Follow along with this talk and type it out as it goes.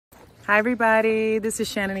Hi, everybody. This is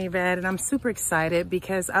Shannon Evette, and I'm super excited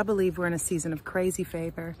because I believe we're in a season of crazy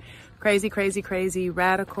favor. Crazy,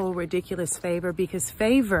 radical, ridiculous favor, because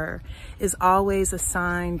favor is always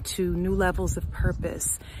assigned to new levels of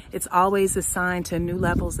purpose. It's always assigned to new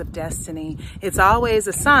levels of destiny. It's always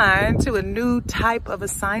assigned to a new type of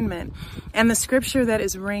assignment. And the scripture that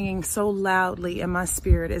is ringing so loudly in my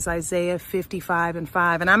spirit is Isaiah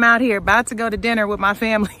 55:5. And I'm out here about to go to dinner with my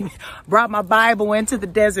family. Brought my Bible into the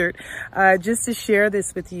desert just to share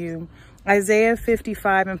this with you. Isaiah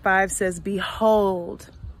 55:5 says, "Behold,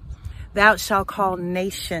 thou shalt call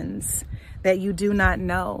nations that you do not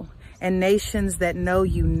know, and nations that know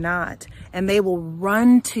you not, and they will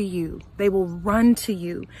run to you. They will run to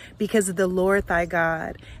you because of the Lord thy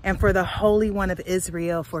God, and for the Holy One of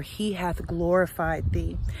Israel, for he hath glorified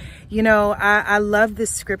thee." You know, I love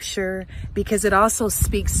this scripture because it also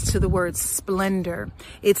speaks to the word splendor.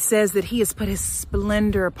 It says that he has put his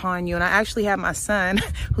splendor upon you. And I actually have my son,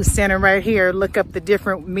 who's standing right here, look up the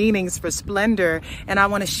different meanings for splendor. And I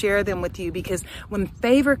want to share them with you because when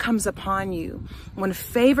favor comes upon you,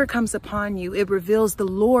 it reveals the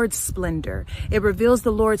Lord's splendor. It reveals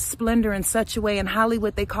the Lord's splendor in such a way. In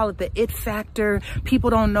Hollywood, they call it the it factor.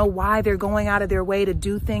 People don't know why they're going out of their way to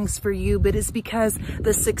do things for you, but it's because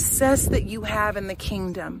the success that you have in the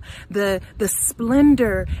kingdom, the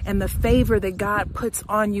splendor and the favor that God puts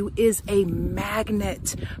on you is a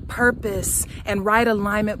magnet. Purpose and right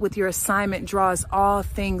alignment with your assignment draws all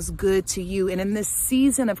things good to you. And in this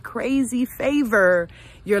season of crazy favor,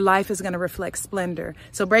 your life is going to reflect splendor.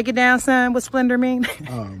 So break it down, son. What splendor mean?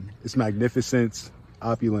 It's magnificence,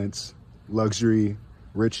 opulence, luxury,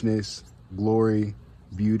 richness, glory,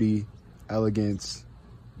 beauty, elegance,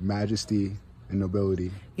 majesty, and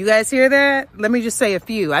nobility. You guys hear that? Let me just say a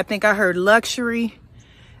few. I think I heard luxury,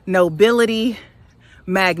 nobility,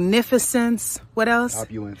 magnificence. What else?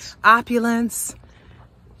 Opulence. Opulence.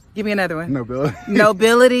 Give me another one. Nobility.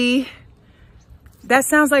 Nobility. That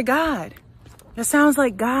sounds like God. That sounds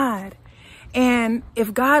like God. And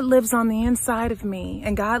if God lives on the inside of me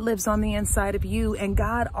and God lives on the inside of you, and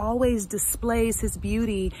God always displays his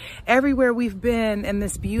beauty everywhere we've been in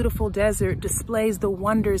this beautiful desert, displays the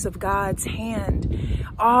wonders of God's hand.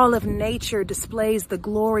 All of nature displays the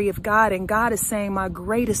glory of God. And God is saying, my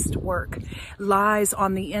greatest work lies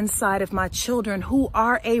on the inside of my children, who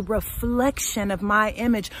are a reflection of my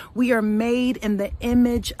image. We are made in the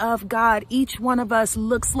image of God. Each one of us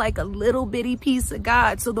looks like a little bitty piece of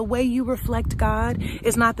God. So the way you reflect God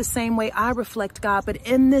is not the same way I reflect God. But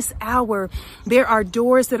in this hour, there are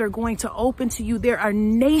doors that are going to open to you. There are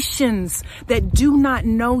nations that do not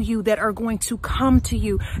know you that are going to come to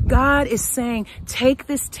you. God is saying, take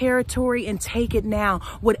this territory and take it now.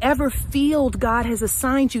 Whatever field God has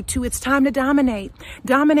assigned you to, it's time to dominate.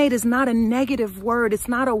 Dominate is not a negative word. It's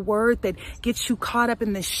not a word that gets you caught up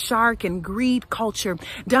in the shark and greed culture.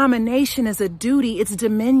 Domination is a duty. It's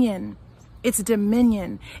dominion. It's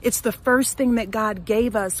dominion. It's the first thing that God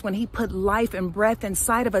gave us when he put life and breath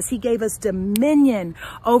inside of us. He gave us dominion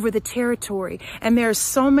over the territory. And there are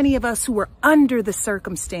so many of us who are under the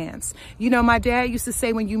circumstance. You know, my dad used to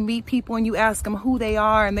say, when you meet people and you ask them who they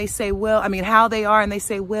are and they say, how they are, and they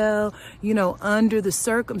say, well, you know, under the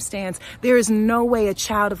circumstance. There is no way a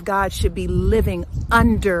child of God should be living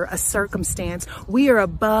under a circumstance. We are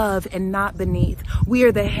above and not beneath. We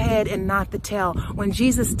are the head and not the tail. When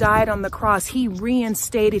Jesus died on the cross, he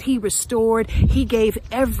reinstated, he restored, he gave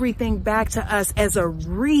everything back to us as a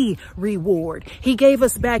reward. He gave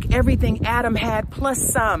us back everything Adam had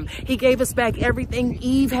plus some. He gave us back everything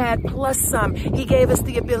Eve had plus some. He gave us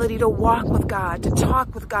the ability to walk with God, to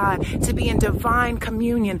talk with God, to be in divine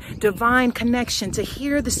communion, divine connection, to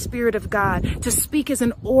hear the Spirit of God, to speak as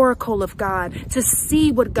an oracle of God, to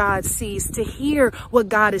see what God sees, to hear what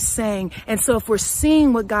God is saying. And so if we're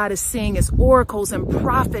seeing what God is seeing as oracles and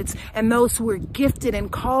prophets and those who are gifted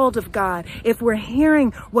and called of God, if we're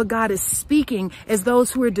hearing what God is speaking as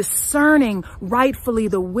those who are discerning rightfully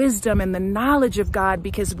the wisdom and the knowledge of God,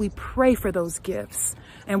 because we pray for those gifts.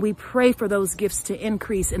 And we pray for those gifts to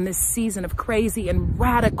increase in this season of crazy and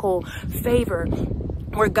radical favor,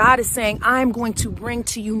 where God is saying, I'm going to bring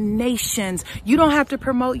to you nations. You don't have to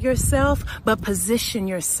promote yourself, but position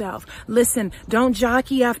yourself. Listen, don't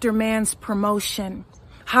jockey after man's promotion.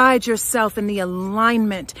 Hide yourself in the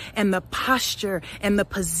alignment and the posture and the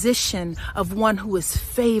position of one who is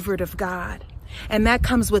favored of God. And that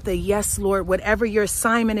comes with a yes, Lord. Whatever your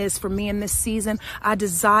assignment is for me in this season, I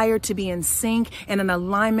desire to be in sync and in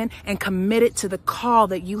alignment and committed to the call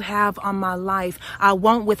that you have on my life. I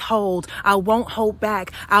won't withhold. I won't hold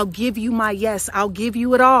back. I'll give you my yes. I'll give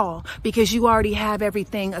you it all because you already have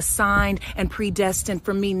everything assigned and predestined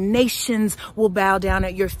for me. Nations will bow down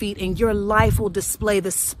at your feet and your life will display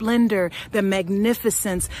the splendor, the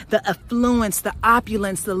magnificence, the affluence, the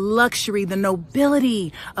opulence, the luxury, the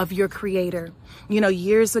nobility of your Creator. You know,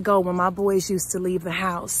 years ago when my boys used to leave the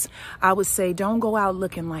house, I would say, don't go out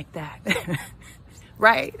looking like that.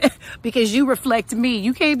 Right? Because you reflect me.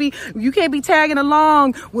 You can't be tagging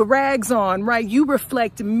along with rags on, right? You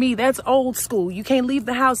reflect me. That's old school. You can't leave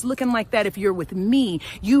the house looking like that if you're with me.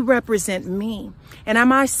 You represent me. And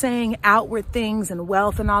am I saying outward things and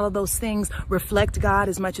wealth and all of those things reflect God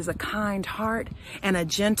as much as a kind heart and a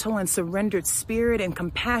gentle and surrendered spirit and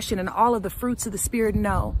compassion and all of the fruits of the Spirit?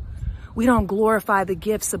 No. We don't glorify the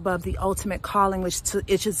gifts above the ultimate calling, which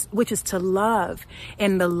is to love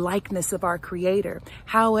in the likeness of our Creator.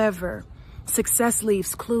 However, success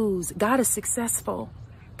leaves clues. God is successful.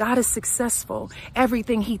 God is successful.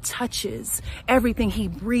 Everything he touches, everything he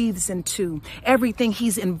breathes into, everything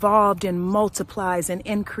he's involved in multiplies and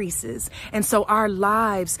increases. And so our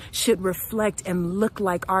lives should reflect and look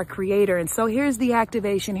like our Creator. And so here's the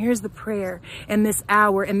activation. Here's the prayer in this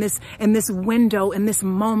hour, in this window, in this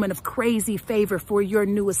moment of crazy favor for your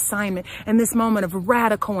new assignment, in this moment of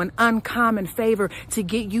radical and uncommon favor to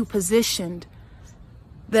get you positioned.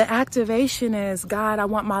 The activation is, God, I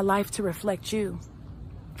want my life to reflect you.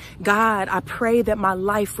 God, I pray that my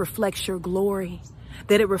life reflects your glory,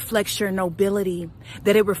 that it reflects your nobility,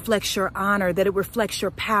 that it reflects your honor, that it reflects your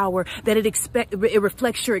power, that it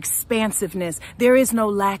reflects your expansiveness. There is no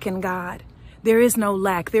lack in God. There is no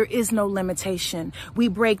lack. There is no limitation. We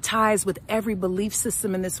break ties with every belief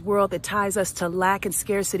system in this world that ties us to lack and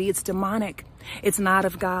scarcity. It's demonic. It's not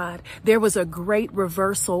of God. There was a great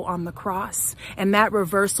reversal on the cross, and that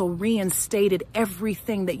reversal reinstated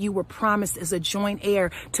everything that you were promised as a joint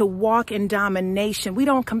heir to walk in domination. We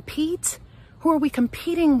don't compete. Who are we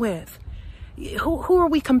competing with? Who are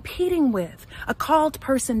we competing with? A called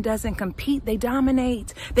person doesn't compete. They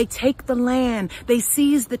dominate. They take the land. They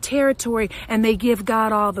seize the territory, and they give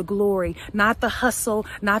God all the glory. Not the hustle,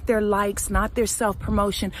 not their likes, not their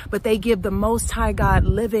self-promotion, but they give the Most High God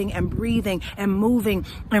living and breathing and moving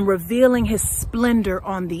and revealing his splendor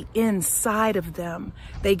on the inside of them.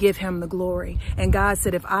 They give him the glory. And God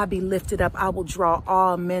said, if I be lifted up, I will draw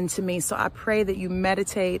all men to me. So I pray that you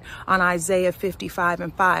meditate on Isaiah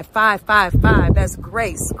 55:5. 5. That's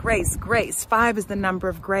grace, grace, grace. 5 is the number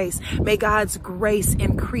of grace. May God's grace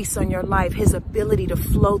increase on your life, his ability to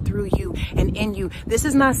flow through you and in you. This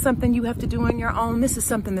is not something you have to do on your own. This is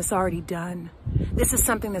something that's already done. This is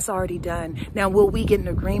something that's already done. Now, will we get in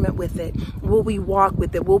agreement with it? Will we walk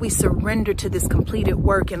with it? Will we surrender to this completed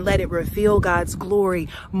work and let it reveal God's glory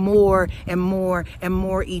more and more and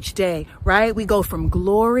more each day, right? We go from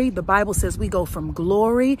glory. The Bible says we go from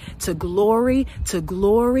glory to glory to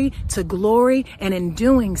glory to glory. And in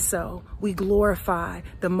doing so, we glorify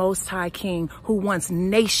the Most High King who wants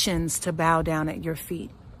nations to bow down at your feet,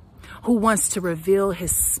 who wants to reveal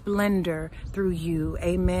his splendor through you.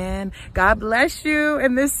 Amen. God bless you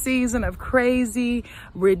in this season of crazy,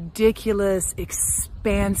 ridiculous,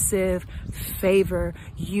 expansive favor.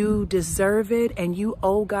 You deserve it, and you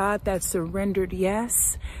owe God that surrendered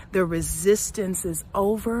yes. The resistance is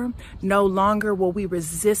over. No longer will we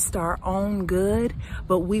resist our own good,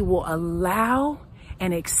 but we will allow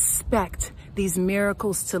and expect these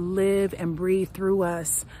miracles to live and breathe through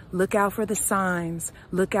us. Look out for the signs.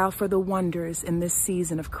 Look out for the wonders in this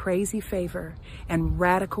season of crazy favor and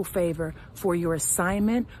radical favor for your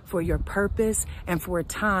assignment, for your purpose, and for a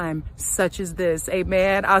time such as this.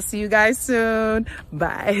 Amen. I'll see you guys soon.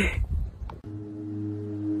 Bye.